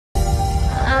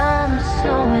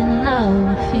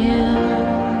love you.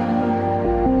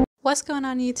 What's going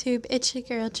on YouTube? It's your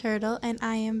girl Turtle and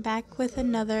I am back with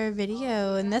another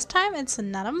video, and this time it's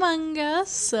not Among Us,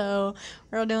 so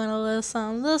we're doing a little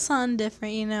something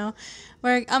different, you know.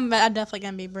 I'm definitely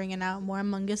gonna be bringing out more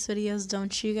Among Us videos,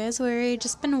 don't you guys worry.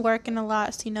 Just been working a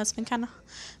lot, so you know it's been kind of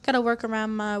gotta work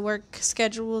around my work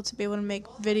schedule to be able to make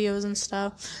videos and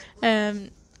stuff.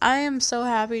 And I am so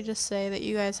happy to say that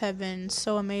you guys have been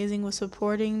so amazing with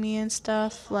supporting me and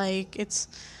stuff. Like, it's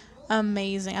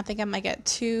amazing. I think I'm like at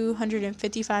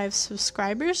 255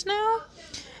 subscribers now,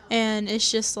 and it's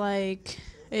just like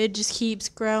it just keeps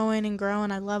growing and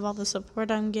growing. I love all the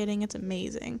support I'm getting. It's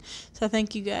amazing. So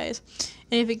thank you guys.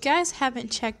 And if you guys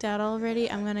haven't checked out already,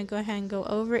 I'm gonna go ahead and go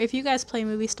over. If you guys play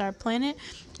Movie Star Planet,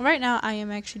 right now I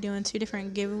am actually doing two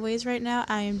different giveaways. Right now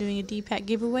I am doing a D-Pack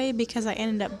giveaway because I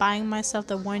ended up buying myself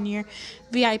the 1-year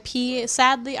VIP.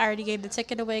 Sadly, I already gave the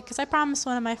ticket away because I promised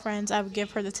one of my friends I would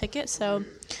give her the ticket, so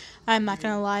I'm not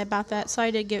going to lie about that, so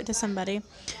I did give it to somebody.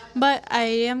 But I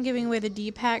am giving away the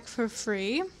D-Pack for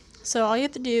free. So all you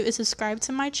have to do is subscribe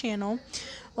to my channel,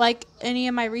 like any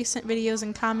of my recent videos,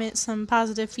 and comment some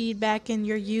positive feedback in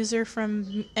your user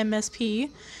from MSP.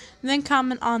 And then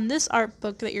comment on this art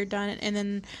book that you're done, and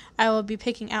then I will be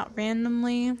picking out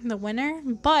randomly the winner.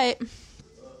 But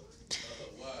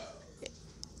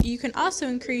you can also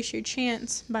increase your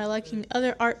chance by liking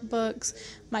other art books,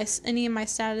 any of my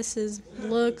statuses,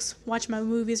 looks, watch my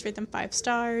movies, rate them 5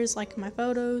 stars, like my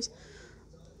photos,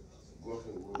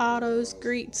 autos,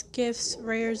 greets, gifts,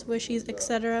 rares, wishes,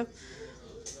 etc.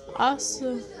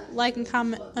 Also, like and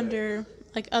comment under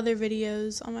like other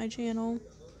videos on my channel.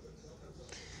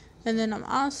 And then I'm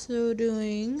also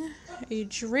doing a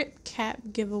drip cap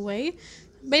giveaway.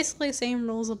 Basically, same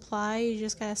rules apply. You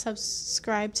just gotta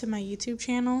subscribe to my YouTube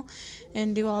channel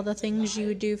and do all the things you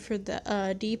would do for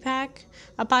the D-Pack.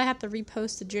 I'll probably have to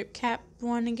repost the drip cap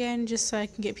one again just so I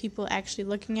can get people actually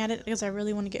looking at it, because I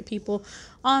really want to get people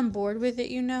on board with it,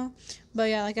 you know. But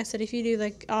yeah, like I said, if you do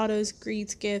like autos,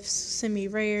 greets, gifts, send me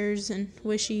rares and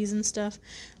wishes and stuff,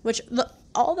 which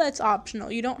all that's optional.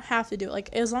 You don't have to do it. Like,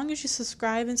 as long as you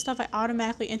subscribe and stuff, I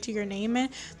automatically enter your name in.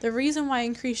 The reason why it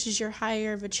increases your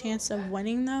higher of a chance of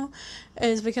winning, though,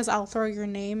 is because I'll throw your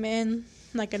name in,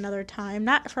 like, another time.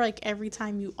 Not for, like, every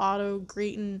time you auto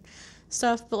greet and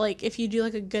stuff, but, like, if you do,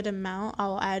 like, a good amount,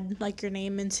 I'll add, like, your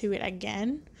name into it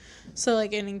again. So,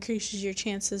 like, it increases your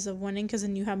chances of winning, because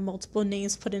then you have multiple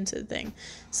names put into the thing.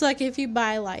 So, like, if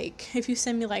you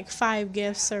send me, like, 5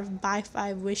 gifts, or buy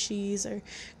 5 wishes, or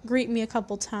greet me a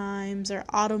couple times, or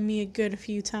auto me a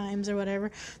few times, or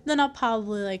whatever, then I'll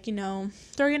probably, like, you know,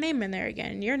 throw your name in there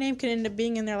again. Your name could end up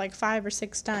being in there, like, 5 or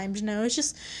 6 times, you know. It's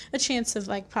just a chance of,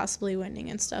 like, possibly winning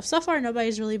and stuff. So far,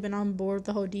 nobody's really been on board with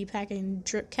the whole D-Pack and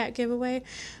drip cat giveaway,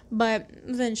 but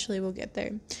eventually we'll get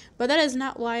there. But that is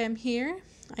not why I'm here.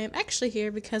 I am actually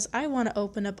here because I want to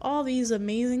open up all these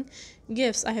amazing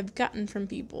gifts I have gotten from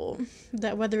people,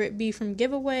 that whether it be from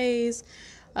giveaways,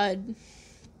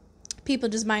 people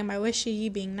just buying my wishy,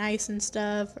 being nice and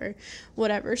stuff, or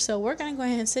whatever. So we're going to go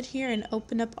ahead and sit here and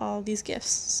open up all these gifts.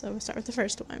 So we'll start with the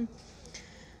first one.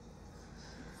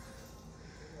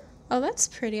 Oh, that's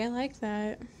pretty. I like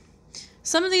that.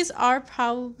 Some of these are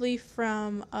probably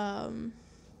from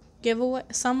giveaway.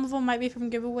 Some of them might be from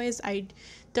giveaways I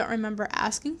don't remember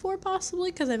asking for, possibly,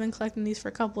 because I've been collecting these for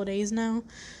a couple of days now.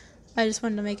 I just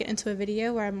wanted to make it into a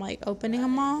video where I'm like opening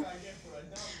them all.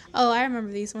 Oh, I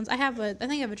remember these ones. I think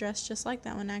I have a dress just like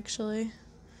that one, actually.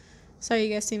 So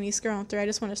you guys see me scrolling through. I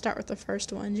just want to start with the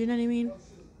first one. Do you know what I mean?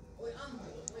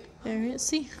 There it is.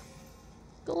 See?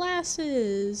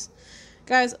 Glasses.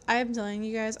 Guys, I'm telling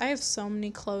you guys, I have so many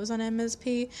clothes on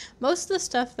MSP. Most of the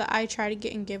stuff that I try to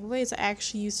get in giveaways, I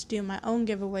actually used to do my own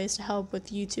giveaways to help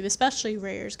with YouTube, especially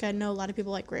rares, because I know a lot of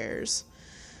people like rares.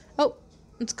 Oh,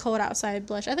 it's cold outside,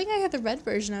 blush. I think I have the red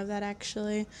version of that,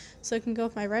 actually, so it can go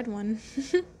with my red one.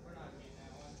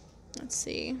 Let's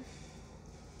see.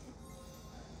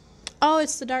 Oh,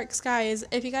 it's the Dark Skies.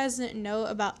 If you guys didn't know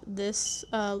about this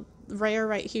rare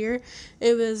right here,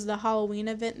 it was the Halloween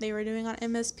event they were doing on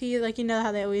MSP. Like, you know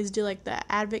how they always do like the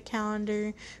advent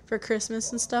calendar for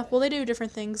Christmas and stuff. Well, they do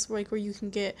different things like where you can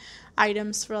get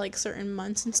items for like certain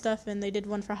months and stuff, and they did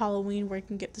one for Halloween where you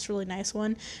can get this really nice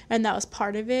one, and that was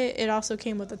part of it. It also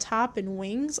came with a top and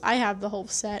wings. I have the whole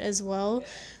set as well,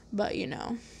 but you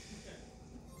know,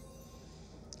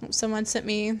 someone sent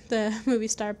me the Movie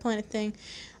Star Planet thing.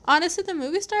 Honestly, the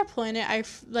Movie Star Planet,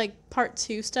 like part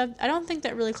 2 stuff, I don't think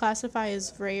that really classify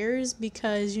as rares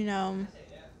because, you know,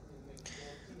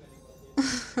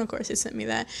 of course they sent me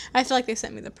that. I feel like they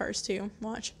sent me the purse too.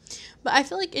 Watch. But I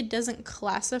feel like it doesn't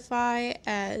classify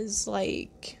as,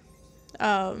 like,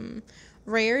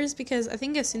 rares, because I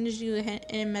think as soon as you hit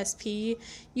MSP,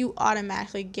 you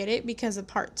automatically get it because of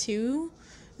part 2.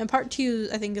 And part 2,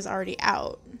 I think, is already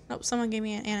out. Oh, someone gave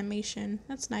me an animation.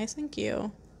 That's nice, thank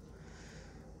you.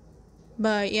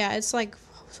 But yeah, it's like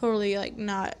totally like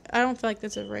not, I don't feel like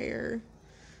that's a rare.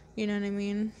 You know what I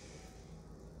mean?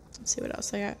 Let's see what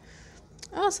else I got.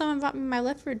 Oh, someone bought me my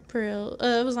leopard pearl.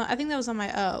 It was on, I think that was on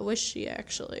my wish sheet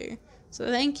actually. So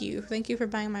thank you for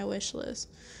buying my wish list.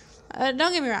 Don't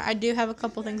get me wrong, I do have a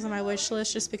couple things on my wish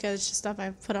list just because it's just stuff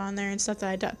I've put on there and stuff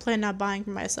that I plan on buying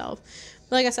for myself.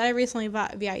 But like I said, I recently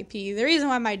bought VIP. The reason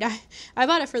why I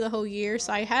bought it for the whole year,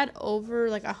 so I had over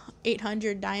like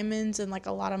 800 diamonds and like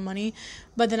a lot of money.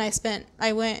 But then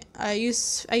I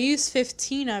used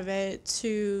 15 of it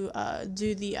to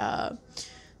do the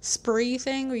spree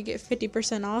thing where you get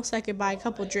 50% off, so I could buy a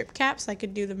couple drip caps. I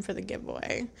could do them for the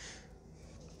giveaway.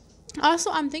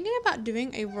 Also, I'm thinking about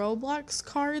doing a Roblox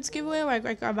cards giveaway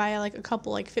where I buy like a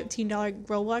couple like $15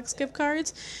 Roblox gift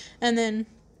cards, and then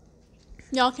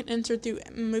y'all can enter through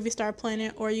Movie Star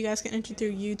Planet, or you guys can enter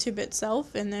through YouTube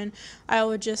itself, and then I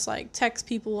would just like text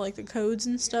people like the codes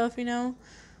and stuff, you know,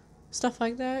 stuff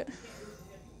like that,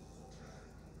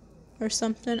 or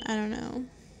something. I don't know.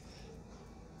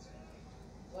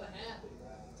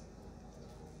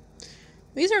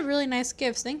 These are really nice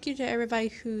gifts. Thank you to everybody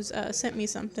who's sent me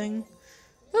something.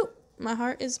 Oh, my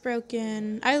heart is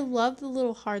broken. I love the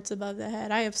little hearts above the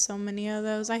head. I have so many of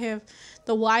those. I have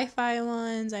the Wi-Fi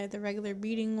ones. I have the regular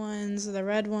beating ones, the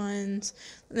red ones.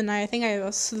 Then I think I have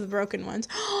also the broken ones.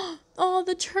 Oh,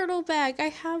 the turtle bag. I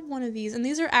have one of these. And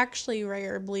these are actually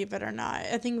rare, believe it or not.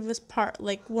 I think this part,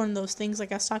 like one of those things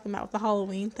like I was talking about with the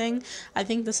Halloween thing. I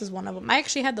think this is one of them. I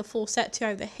actually had the full set too. I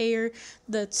have the hair,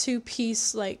 the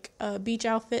 2-piece like beach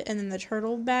outfit, and then the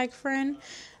turtle bag friend.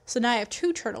 So now I have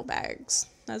 2 turtle bags.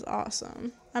 That's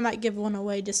awesome. I might give one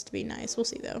away just to be nice. We'll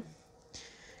see though.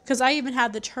 Because I even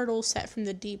have the turtle set from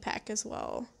the D-pack as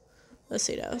well. Let's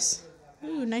see those.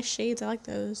 Ooh, nice shades. I like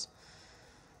those.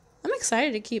 I'm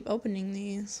excited to keep opening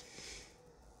these.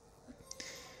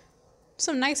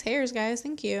 Some nice hairs, guys.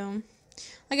 Thank you.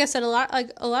 Like I said, a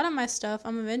lot of my stuff,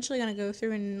 I'm eventually gonna go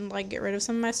through and like get rid of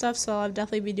some of my stuff. So I'll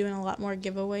definitely be doing a lot more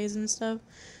giveaways and stuff.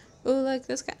 Ooh, look,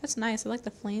 this guy. That's nice. I like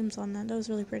the flames on that. That was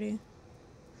really pretty.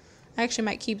 I actually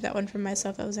might keep that one for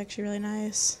myself. That was actually really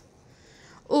nice.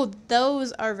 Oh,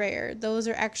 those are rare. Those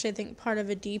are actually, I think, part of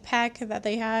a D-pack that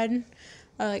they had.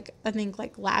 I think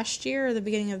like last year or the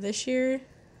beginning of this year.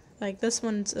 Like this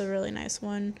one's a really nice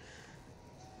one.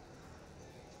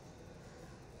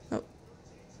 Oh.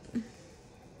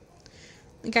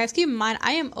 Guys, keep in mind,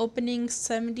 I am opening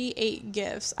 78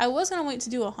 gifts. I was going to wait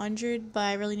to do 100, but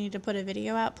I really need to put a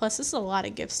video out. Plus, this is a lot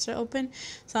of gifts to open.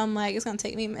 So I'm like, it's going to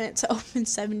take me a minute to open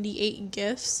 78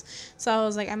 gifts. So I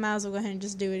was like, I might as well go ahead and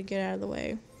just do it to get out of the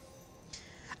way.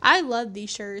 I love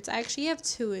these shirts. I actually have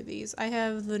 2 of these. I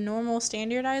have the normal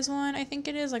standardized one, I think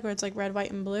it is, like where it's like red, white,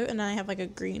 and blue. And then I have like a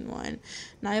green one.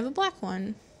 And I have a black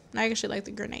one. I actually like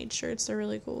the grenade shirts. They're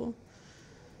really cool.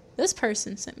 This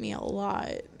person sent me a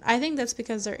lot. I think that's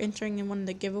because they're entering in one of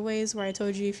the giveaways where I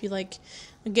told you if you like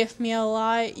gift me a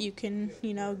lot, you can,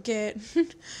 you know, get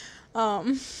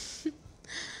like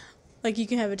you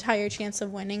can have a higher chance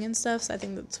of winning and stuff. So I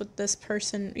think that's what this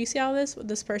person, you see all this? What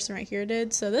this person right here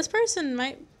did. So this person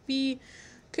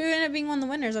could end up being one of the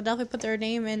winners. I'll definitely put their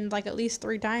name in like at least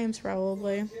 3 times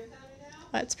probably.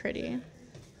 That's pretty.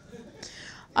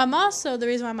 Also, the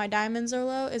reason why my diamonds are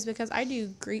low is because I do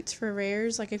greets for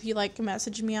rares. Like, if you, like,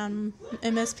 message me on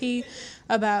MSP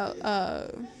about,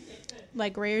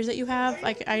 like, rares that you have,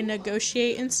 like, I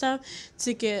negotiate and stuff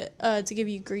to give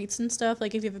you greets and stuff.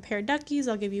 Like, if you have a pair of duckies,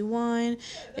 I'll give you 1.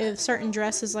 If certain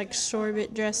dresses, like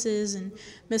sorbet dresses and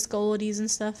Miss Goldies and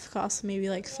stuff, cost maybe,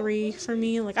 like, 3 for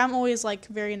me. Like, I'm always, like,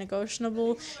 very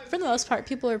negotiable. For the most part,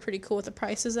 people are pretty cool with the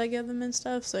prices I give them and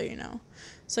stuff, so, you know.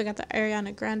 So I got the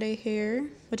Ariana Grande hair,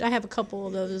 which I have a couple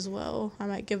of those as well. I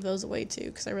might give those away too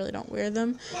because I really don't wear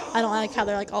them. I don't like how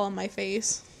they're like all on my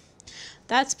face.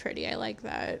 That's pretty. I like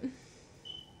that.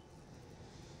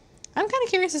 I'm kind of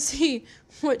curious to see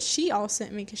what she all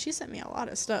sent me because she sent me a lot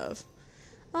of stuff.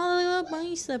 Oh, they look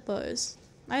bunny slippers.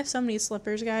 I have so many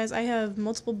slippers, guys. I have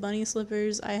multiple bunny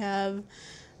slippers. I have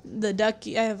the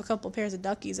ducky. I have a couple pairs of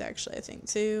duckies actually, I think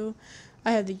too.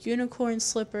 I have the unicorn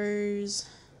slippers.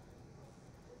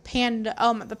 Panda,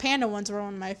 the panda ones were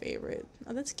one of my favorite.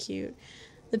 Oh, that's cute.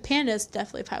 The panda is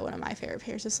definitely probably one of my favorite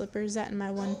pairs of slippers. That and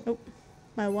my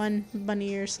one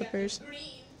bunny ear slippers.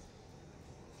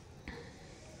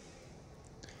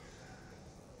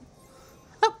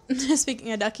 Oh,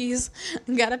 speaking of duckies,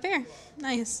 got a pair.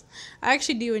 Nice. I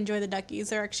actually do enjoy the duckies.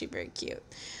 They're actually very cute.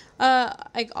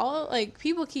 Like all like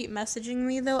people keep messaging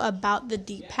me though about the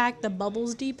deep pack, the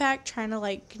bubbles deep pack, trying to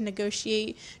like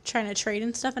negotiate, trying to trade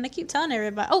and stuff, and I keep telling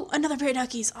everybody, oh, another pair of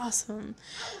duckies, awesome.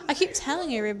 I keep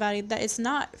telling everybody that it's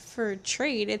not for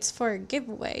trade, it's for a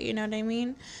giveaway, you know what I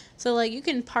mean? So like you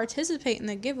can participate in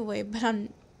the giveaway, but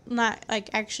I'm not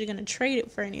like actually gonna trade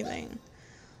it for anything.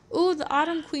 Ooh, the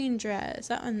Autumn Queen dress.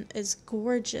 That one is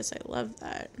gorgeous. I love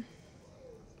that.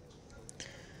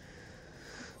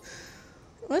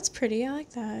 Well, that's pretty. I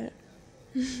like that.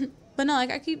 But no,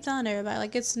 like I keep telling everybody,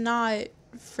 like it's not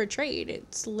for trade.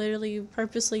 It's literally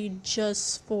purposely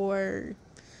just for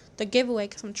the giveaway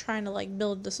because I'm trying to like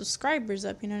build the subscribers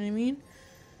up. You know what I mean?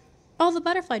 Oh, the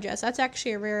butterfly dress. That's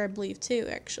actually a rare, I believe, too.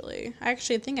 Actually, I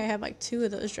think I have like 2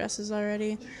 of those dresses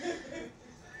already.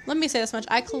 Let me say this much: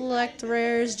 I collect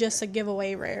rares just to give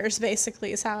away rares.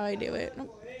 Basically, is how I do it.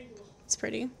 It's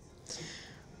pretty.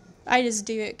 I just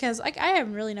do it because like I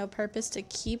have really no purpose to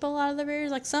keep a lot of the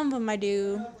rares. Like some of them I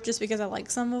do just because I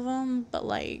like some of them, but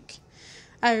like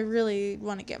I really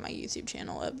want to get my YouTube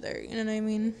channel up there. You know what I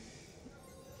mean?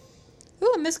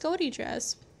 Ooh, a Miss Goldie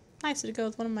dress. Nice to go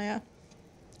with one of my.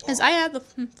 As I have the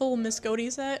full Miss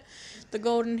Goldie set, the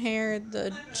golden hair,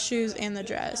 the shoes, and the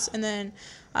dress, and then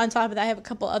on top of that I have a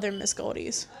couple other Miss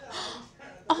Goldies.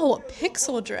 Oh, a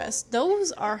pixel dress.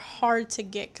 Those are hard to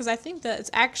get because I think that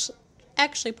it's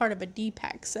actually part of a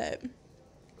D-Pack set.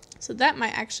 So that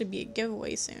might actually be a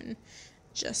giveaway soon.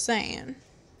 Just saying.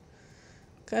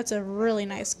 That's a really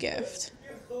nice gift.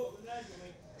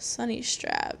 Sunny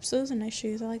straps. Those are nice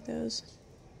shoes. I like those.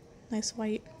 Nice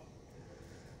white.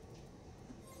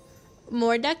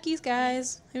 More duckies,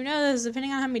 guys. Who knows?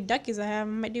 Depending on how many duckies I have,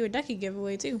 I might do a ducky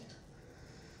giveaway too.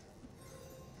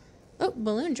 Oh,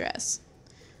 balloon dress.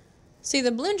 See,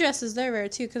 the balloon dresses, they're rare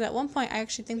too, because at one point I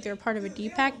actually think they were part of a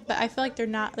D-Pack, but I feel like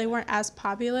they weren't as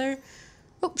popular.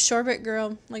 Oh, Sorbet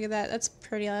girl. Look at that. That's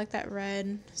pretty. I like that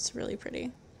red. It's really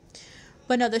pretty.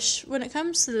 But no, when it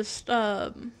comes to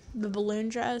the balloon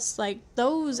dress, like,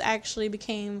 those actually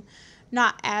became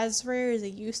not as rare as they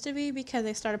used to be because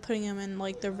they started putting them in,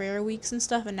 like, the rare weeks and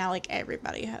stuff, and now, like,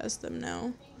 everybody has them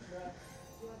now.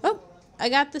 Oh, I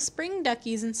got the spring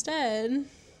duckies instead.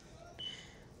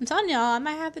 I'm telling y'all, I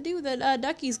might have to do the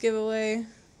duckies giveaway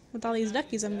with all these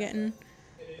duckies I'm getting.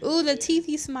 Ooh, the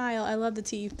teethy smile. I love the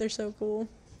teeth. They're so cool.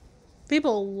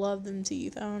 People love them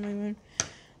teeth. I'm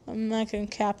not gonna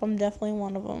cap. I'm definitely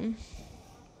one of them.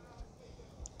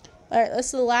 Alright, this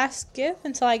is the last gift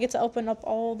until I get to open up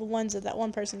all the ones that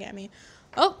one person got me.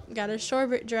 Oh, got a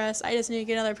Sorbet dress. I just need to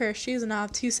get another pair of shoes, and I'll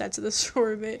have 2 sets of the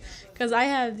Sorbet. Because I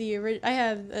have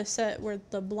a set with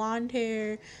the blonde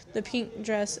hair, the pink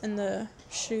dress, and the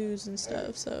shoes and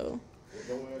stuff. So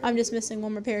I'm just missing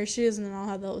one more pair of shoes, and then I'll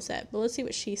have the whole set. But let's see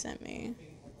what she sent me.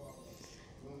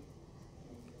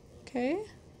 Okay.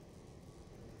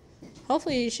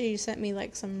 Hopefully she sent me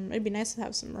like some. It'd be nice to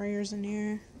have some rares in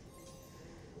here.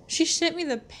 She sent me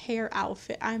the pear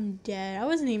outfit. I'm dead. I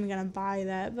wasn't even going to buy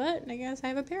that, but I guess I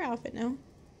have a pear outfit now.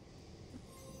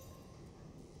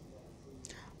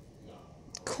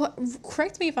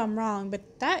 Correct me if I'm wrong,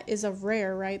 but that is a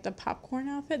rare, right? The popcorn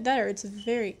outfit? Or it's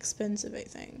very expensive, I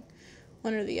think.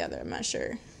 One or the other, I'm not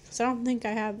sure. So I don't think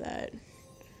I have that.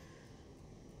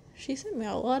 She sent me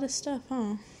a lot of stuff,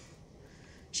 huh?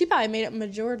 She probably made up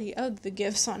majority of the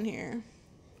gifts on here.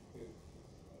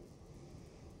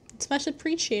 It's much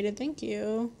appreciated. Thank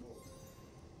you.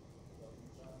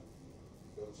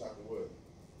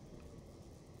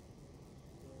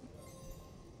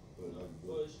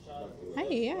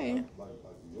 Hey.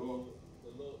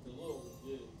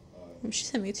 She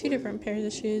sent me 2 different pairs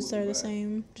of shoes. They're the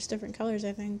same, just different colors,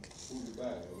 I think.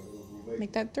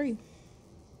 Make that 3.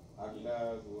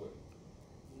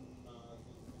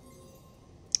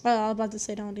 Well, I was about to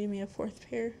say, don't leave me a 4th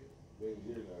pair.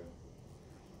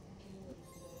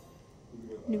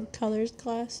 New colors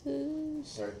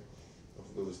glasses. Hey,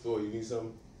 I'm go to the store. You need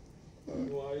something?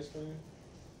 You want ice cream?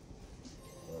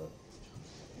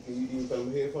 Can you need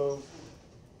some headphones?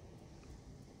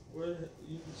 Where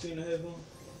you seen the headphones?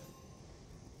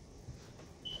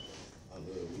 I love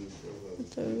you.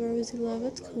 The rosy love.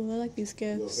 That's cool. I like these gifts.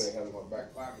 You know what I'm saying? Have in my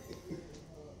back pocket.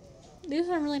 These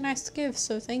are really nice gifts,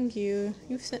 so thank you.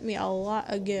 You've sent me a lot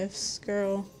of gifts,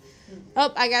 girl.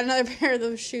 Oh, I got another pair of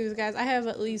those shoes, guys. I have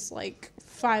at least like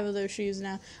 5 of those shoes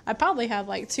now. I probably have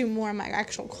like 2 more in my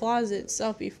actual closet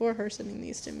itself before her sending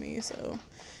these to me, so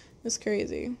it's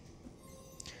crazy.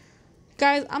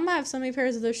 Guys, I'm gonna have so many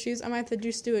pairs of those shoes, I might have to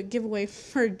just do a giveaway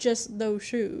for just those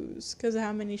shoes because of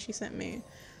how many she sent me.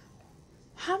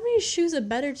 How many shoes of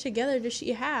Better Together does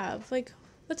she have? Like,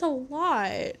 that's a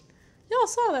lot. Y'all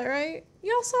saw that, right?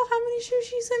 Y'all saw how many shoes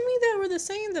she sent me that were the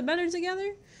same, the better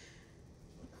together?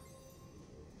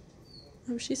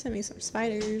 Oh, she sent me some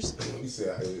spiders. You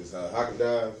said it's Haagen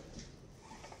Dazs.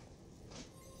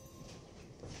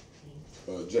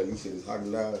 Jack, you said it's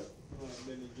Haagen Dazs.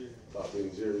 Ben and Jerry.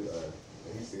 Ben Jerry.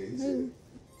 And he said,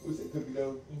 we said cookie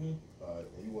dough. And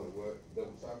you wanted what?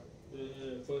 Double chocolate?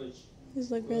 Yeah, fudge.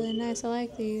 These look really nice. I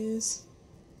like these.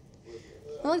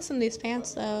 I like some of these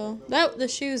pants though. The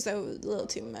shoes though was a little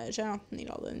too much. I don't need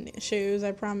all the shoes.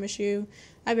 I promise you.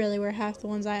 I barely wear half the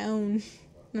ones I own.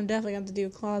 I'm definitely going to do a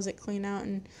closet clean out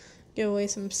and give away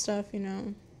some stuff, you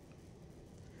know.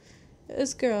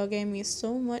 This girl gave me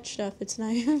so much stuff. It's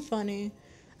not even funny.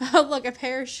 Oh, look, a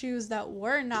pair of shoes that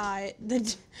were not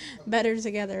the better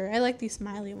together. I like these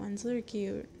smiley ones. They're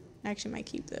cute. I actually might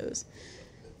keep those.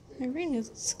 Alright,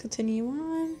 let's continue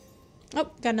on.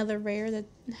 Oh, got another rare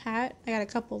hat. I got a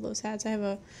couple of those hats. I have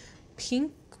a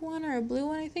pink one or a blue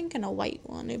one, I think, and a white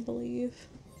one, I believe.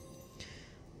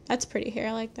 That's pretty hair.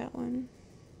 I like that one.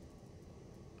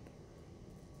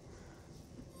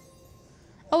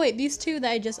 Oh wait, these two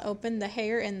that I just opened, the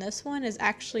hair and this one was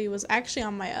actually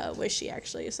on my Wishy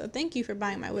actually. So thank you for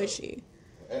buying my Wishy.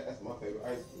 That's my favorite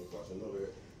ice cream. So I should know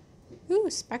that. Ooh,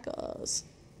 speckles.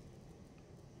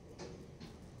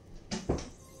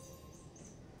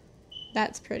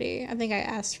 That's pretty. I think I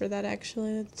asked for that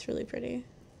actually. That's really pretty.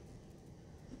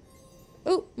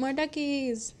 Ooh, more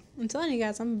duckies. I'm telling you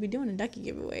guys, I'm gonna be doing a ducky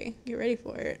giveaway. Get ready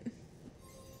for it.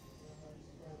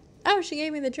 Oh, she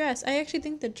gave me the dress. I actually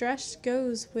think the dress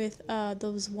goes with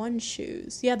those one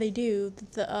shoes. Yeah, they do.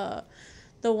 The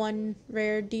one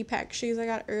rare D-Pack shoes I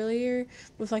got earlier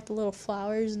with like the little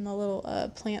flowers and the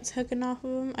little plants hooking off of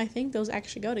them. I think those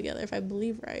actually go together if I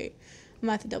believe right. I'm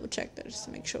gonna have to double check that just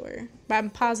to make sure. But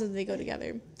I'm positive they go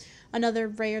together. Another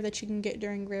rare that you can get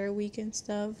during rare week and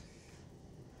stuff.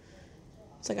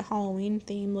 It's like a Halloween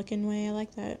theme looking way. I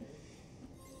like that.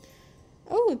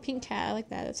 Oh, a pink cat. I like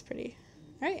that. That's pretty.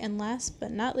 Alright, and last but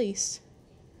not least.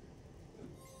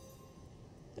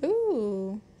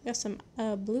 Ooh, got some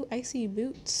blue icy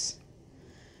boots.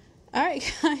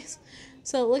 Alright, guys.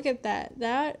 So look at that.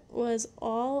 That was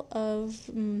all of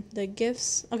the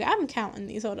gifts. Okay, I'm counting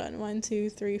these. Hold on. 1,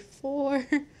 2, 3, 4,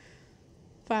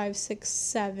 5, 6,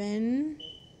 7.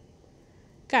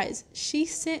 Guys, she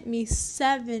sent me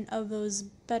 7 of those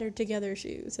better together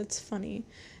shoes. That's funny.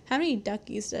 How many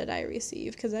duckies did I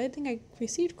receive? Because I think I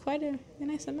received quite a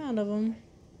nice amount of them.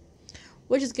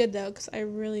 Which is good, though, because I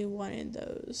really wanted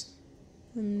those.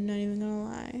 I'm not even going to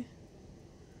lie.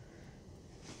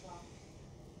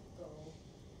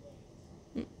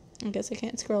 I guess I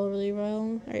can't scroll really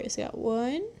well. Alright, so I got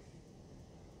 1.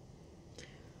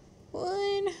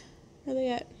 Where are they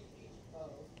at?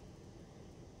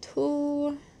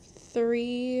 2,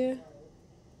 3,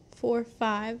 4,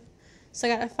 5. So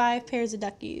I got 5 pairs of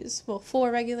duckies. Well,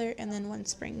 4 regular and then 1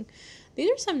 spring. These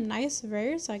are some nice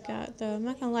rares I got, though. I'm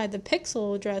not gonna lie. The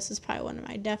pixel dress is probably one of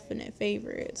my definite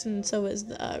favorites. And so is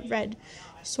the red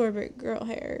sorbet girl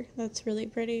hair. That's really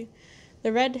pretty.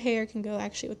 The red hair can go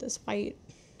actually with this white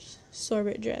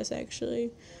sorbet dress,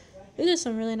 actually. These are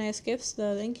some really nice gifts,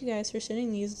 though. Thank you guys for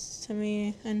sending these to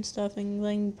me and stuff and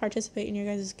letting me participate in your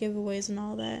guys' giveaways and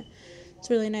all that. It's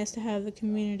really nice to have a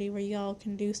community where y'all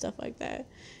can do stuff like that.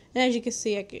 And as you can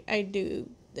see, I do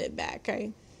it back.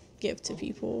 I give to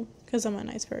people because I'm a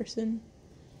nice person.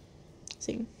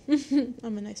 See,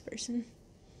 I'm a nice person.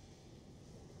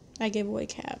 I give away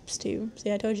caps, too.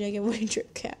 See, I told you I give away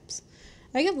drip caps.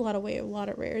 I give away a lot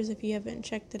of rares if you haven't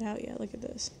checked it out yet. Look at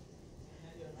this.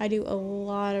 I do a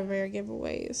lot of rare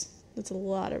giveaways. That's a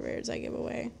lot of rares I give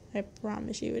away. I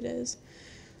promise you it is.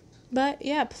 But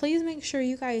yeah, please make sure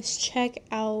you guys check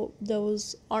out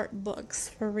those art books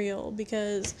for real,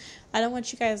 because I don't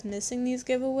want you guys missing these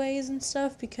giveaways and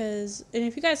stuff. And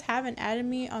if you guys haven't added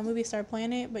me on Movie Star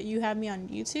Planet, but you have me on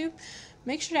YouTube,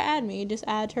 make sure to add me. Just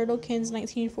add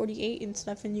Turtlekins1948 and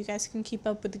stuff, and you guys can keep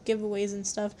up with the giveaways and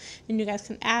stuff, and you guys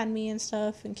can add me and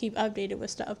stuff and keep updated with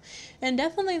stuff. And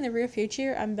definitely in the near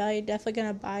future, I'm definitely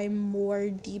gonna buy more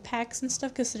D-Packs and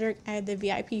stuff, considering I had the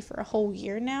VIP for a whole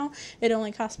year now. It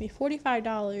only cost me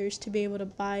 $45 to be able to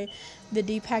buy the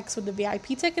D-Packs with the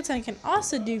VIP tickets, and I can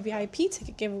also do VIP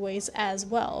ticket giveaways as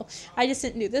well. I just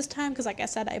didn't do this time because, like I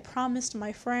said, I promised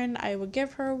my friend I would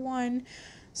give her one.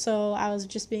 So I was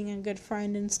just being a good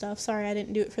friend and stuff. Sorry I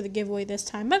didn't do it for the giveaway this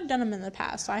time. I've done them in the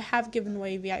past. So I have given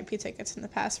away VIP tickets in the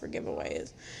past for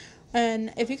giveaways.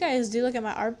 And if you guys do look at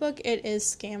my art book, it is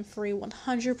scam free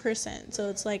 100%. So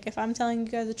it's like, if I'm telling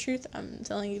you guys the truth, I'm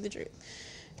telling you the truth.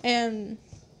 And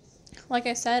like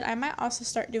I said, I might also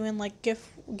start doing like gift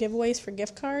giveaways for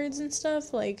gift cards and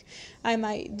stuff. Like, I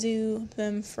might do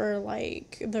them for,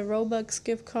 like, the Roblox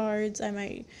gift cards. I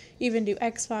might even do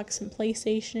Xbox and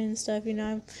PlayStation and stuff, you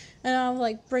know. And I'll,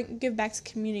 like, give back to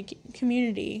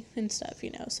community and stuff,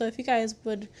 you know. So if you guys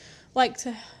would like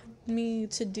me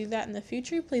to do that in the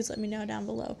future, please let me know down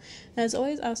below. And as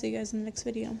always, I'll see you guys in the next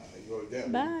video.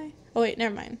 Bye. Oh, wait,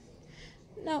 never mind.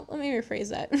 No, let me rephrase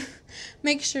that.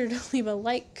 Make sure to leave a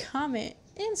like, comment,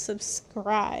 and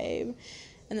subscribe.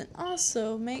 And then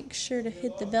also make sure to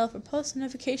hit the bell for post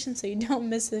notifications so you don't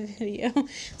miss the video.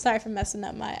 Sorry for messing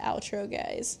up my outro,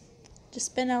 guys.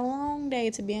 Just been a long day,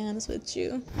 to be honest with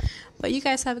you. But you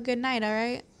guys have a good night,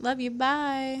 alright? Love you.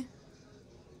 Bye.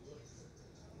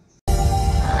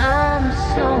 I'm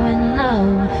so in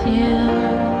love with you.